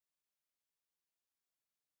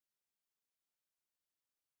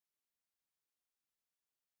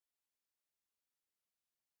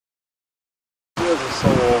so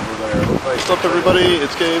over there. What's up, everybody?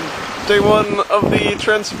 It's Gabe. Day one of the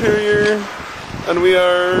TranSuprior, and we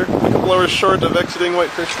are a couple hours short of exiting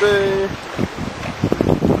Whitefish Bay.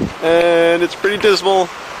 And it's pretty dismal,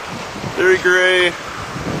 very gray,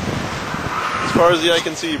 as far as the eye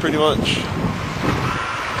can see, pretty much.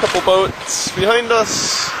 Couple boats behind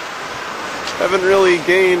us. Haven't really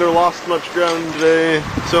gained or lost much ground today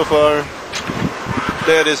so far.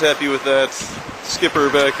 Dad is happy with that. Skipper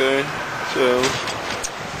back there, so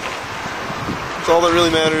that's all that really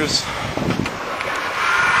matters.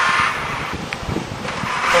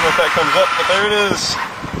 Don't know if that comes up, but there it is.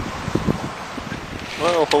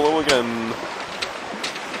 Well, hello again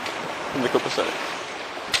in the copacetic.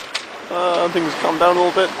 Things calm down a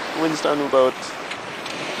little bit. Wind's down to about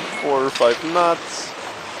 4 or 5 knots.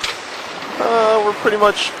 We're pretty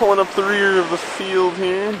much pulling up the rear of the field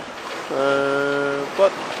here,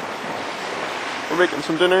 but we're making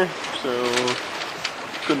some dinner, so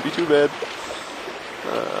couldn't be too bad.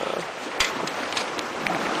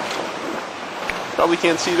 Probably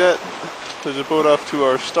can't see that. There's a boat off to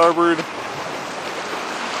our starboard.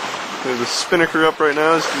 There's a spinnaker up right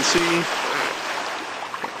now, as you can see.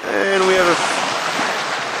 And we have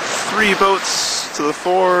 3 boats to the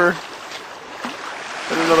fore,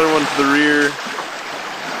 and another one to the rear,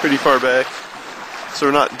 pretty far back. So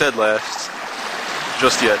we're not dead last,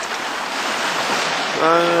 just yet.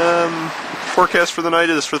 Forecast for the night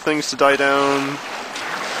is for things to die down.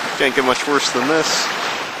 Can't get much worse than this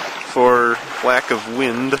for lack of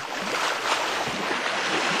wind.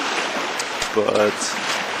 But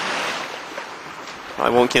I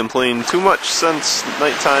won't complain too much since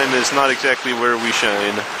nighttime is not exactly where we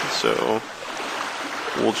shine. So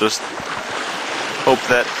we'll just hope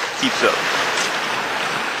that keeps up.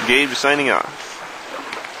 Gabe signing off.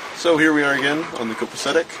 So here we are again on the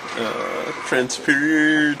copacetic,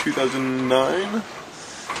 TranSuprior 2009.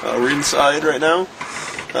 We're inside right now.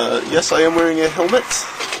 Yes, I am wearing a helmet.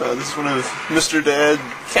 This is one of Mr. Dad,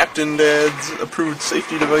 Captain Dad's approved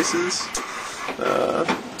safety devices.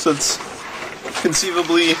 Since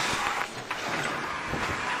conceivably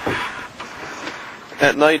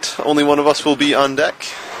at night only one of us will be on deck.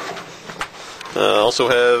 Also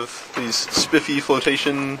have these spiffy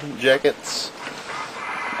flotation jackets,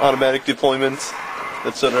 automatic deployment,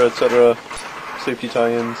 etc., etc., safety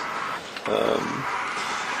tie-ins.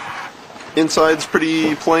 Inside's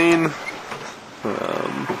pretty plain,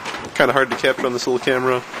 kind of hard to capture on this little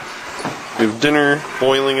camera. We have dinner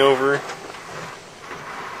boiling over.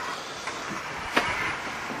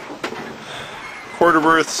 Quarter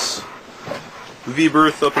berths, V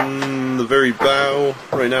berth up in the very bow.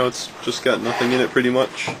 Right now it's just got nothing in it pretty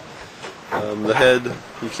much. The head,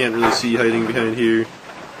 you can't really see hiding behind here.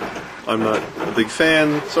 I'm not a big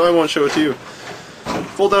fan, so I won't show it to you.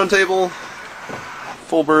 Full down table,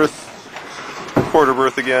 full berth, quarter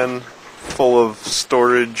berth again, full of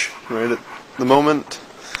storage right at the moment.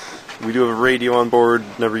 We do have a radio on board,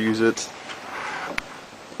 never use it.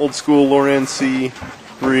 Old school Loran C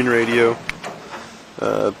marine radio.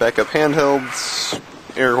 Backup handhelds,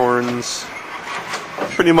 air horns.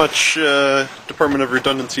 Pretty much Department of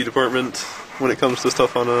Redundancy department when it comes to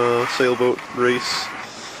stuff on a sailboat race.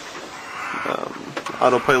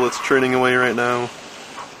 Autopilot's churning away right now.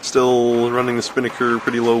 Still running the spinnaker,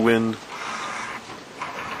 pretty low wind.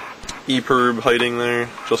 EPIRB hiding there,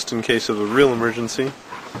 just in case of a real emergency.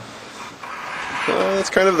 That's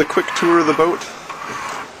kind of the quick tour of the boat.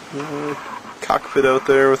 Cockpit out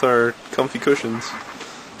there with our comfy cushions.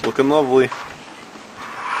 Looking lovely.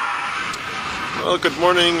 Well, good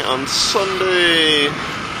morning on Sunday,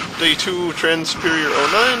 day 2, TranSuprior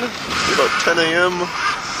 09. It's about 10 a.m.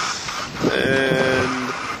 and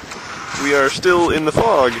we are still in the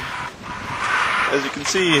fog, as you can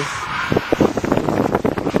see.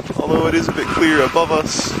 Although it is a bit clear above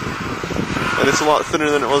us, and it's a lot thinner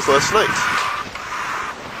than it was last night.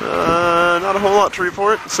 Not a whole lot to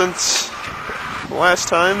report since last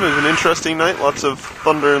time. It was an interesting night, lots of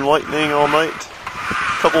thunder and lightning all night.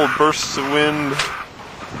 A couple of bursts of wind,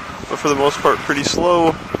 but for the most part pretty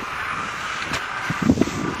slow.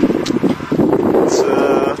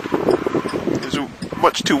 It was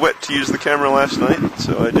much too wet to use the camera last night,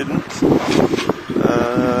 so I didn't.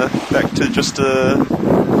 Back to just a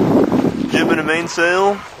jib and a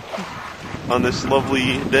mainsail on this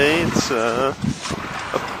lovely day. It's a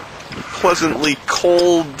pleasantly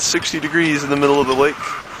cold 60 degrees in the middle of the lake.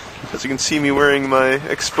 As you can see me wearing my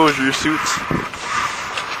exposure suit,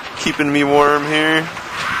 keeping me warm here.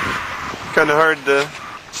 Kind of hard to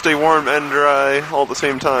stay warm and dry all at the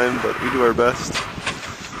same time, but we do our best.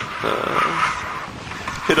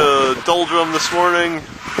 Hit a doldrum this morning.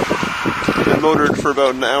 Been motored for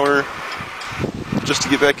about an hour just to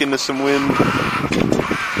get back into some wind.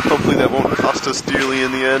 Hopefully that won't cost us dearly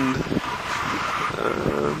in the end.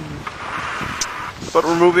 But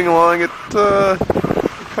we're moving along at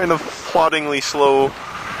kind of ploddingly slow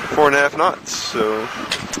 4.5 knots, so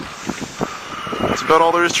that's about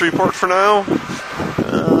all there is to report for now.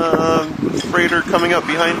 Freighter coming up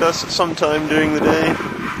behind us at some time during the day,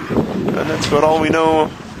 and that's about all we know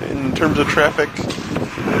in terms of traffic.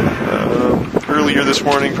 Earlier this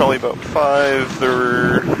morning, probably about 5, there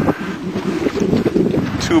were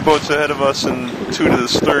 2 boats ahead of us and 2 to the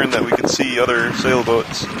stern that we could see, other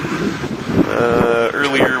sailboats.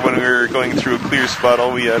 Earlier when we were going through a clear spot,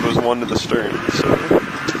 all we had was 1 to the stern, so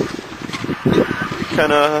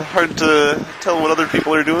kind of hard to tell what other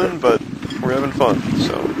people are doing, but we're having fun,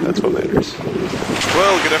 so that's what matters.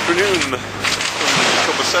 Well, good afternoon from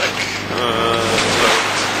Copacetic.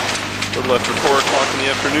 It's about a little after 4 o'clock in the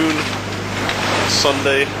afternoon,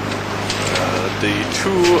 Sunday, day 2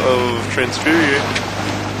 of TranSuprior.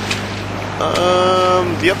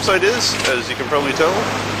 The upside is, as you can probably tell,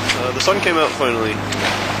 the sun came out finally.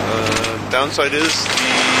 Downside is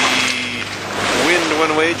the wind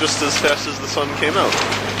went away just as fast as the sun came out.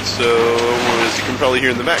 So, as you can probably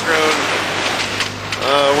hear in the background,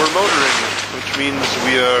 we're motoring, which means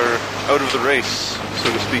we are out of the race,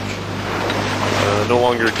 so to speak. No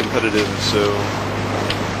longer competitive, so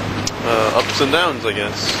ups and downs, I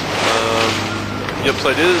guess. The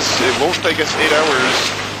upside is it won't take us 8 hours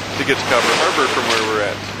to get to Copper Harbor from where we're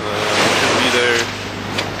at. We should be there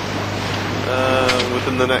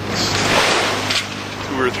within the next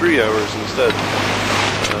 2 or 3 hours instead.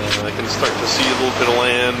 I can start to see a little bit of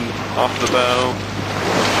land off the bow.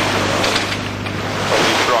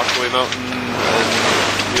 Probably Rockaway Mountain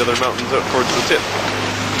and the other mountains out towards the tip.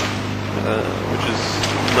 Which is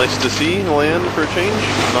nice to see, land for a change,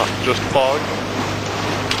 not just fog.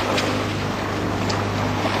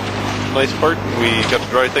 Nice part, we got to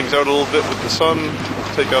dry things out a little bit with the sun,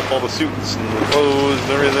 take off all the suits and the clothes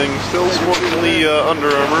and everything. Still slightly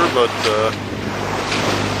Under Armour, but at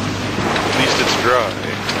least it's dry.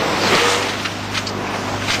 So,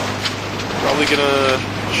 probably gonna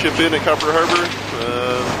ship in at Copper Harbor,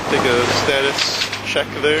 take a status check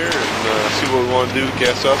there, and see what we want to do,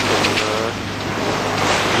 gas up, and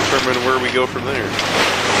determine where we go from there.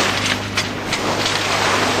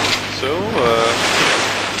 So,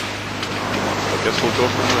 I guess we'll go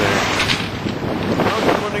from there. Well,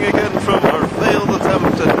 good morning again from our failed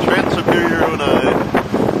attempt at TranSuprior Yacht.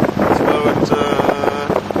 It's about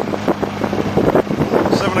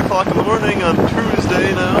 7 o'clock in the morning on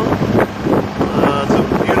Tuesday now. It's a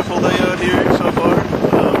beautiful day out here so far.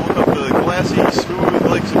 Woke up to glassy, smooth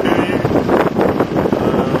Lake Superior.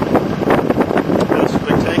 Had a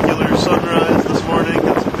spectacular sunrise this morning.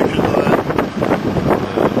 Got some pictures of that.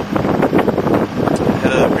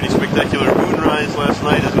 Had a pretty spectacular moonrise last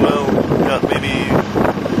night as well. Got maybe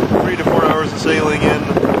 3 to 4 hours of sailing in.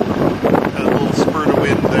 Had a little spurt of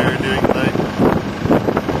wind there during the night.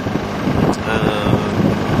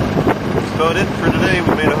 That's about it for today.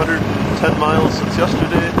 We made 110 miles since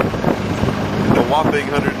yesterday. A whopping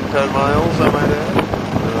 110 miles, I might add,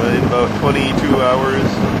 in about 22 hours.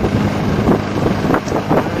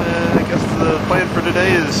 I guess the plan for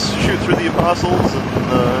today is shoot through the Apostles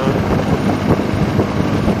and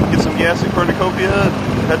get some gas at Cornucopia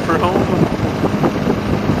and head for home.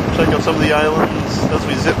 Check out some of the islands as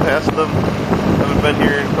we zip past them. Haven't been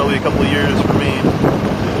here in probably a couple of years for me.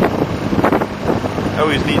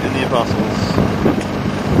 Always neat in the Apostles.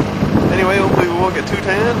 Anyway, hopefully we won't get too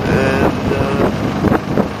tan, and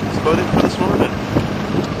that's about it for this morning.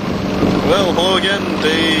 Well, hello again,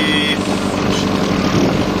 day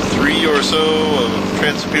 3 or so of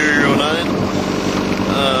TranSuprior 09.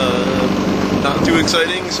 Not too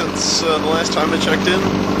exciting since the last time I checked in.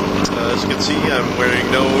 As you can see, I'm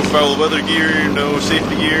wearing no foul weather gear, no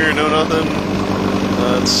safety gear, no nothing.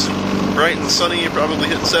 It's bright and sunny, probably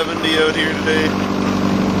hit 70 out here today.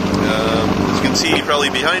 As you can see, probably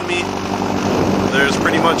behind me, there's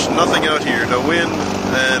pretty much nothing out here. No wind,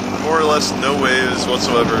 and more or less no waves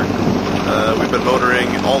whatsoever. We've been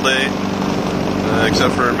motoring all day,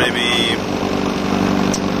 except for maybe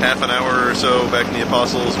half an hour or so back in the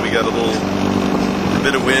Apostles. We got a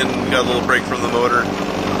bit of wind, got a little break from the motor.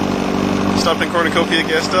 Stopped in Cornucopia,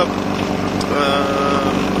 gassed up,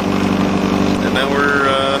 and now we're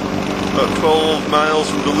about 12 miles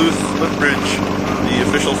from Duluth Liftbridge, the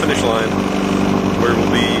official finish line, where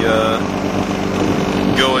we'll be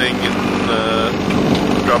going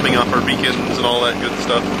and dropping off our beacons and all that good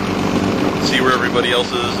stuff. See where everybody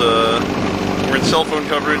else is we're in cell phone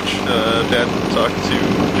coverage. Dad talked to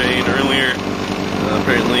Jane earlier.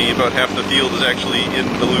 Apparently about half the field is actually in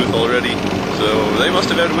Duluth already, so they must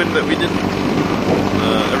have had wind that we didn't.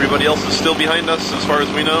 Everybody else is still behind us as far as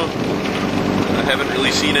we know. I haven't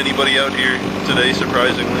really seen anybody out here today,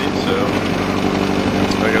 surprisingly, so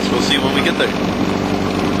I guess we'll see when we get there.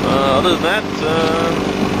 Other than that,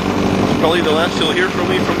 it's probably the last you'll hear from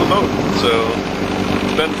me from the boat, so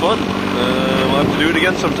it's been fun. We'll have to do it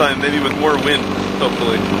again sometime, maybe with more wind,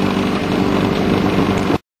 hopefully.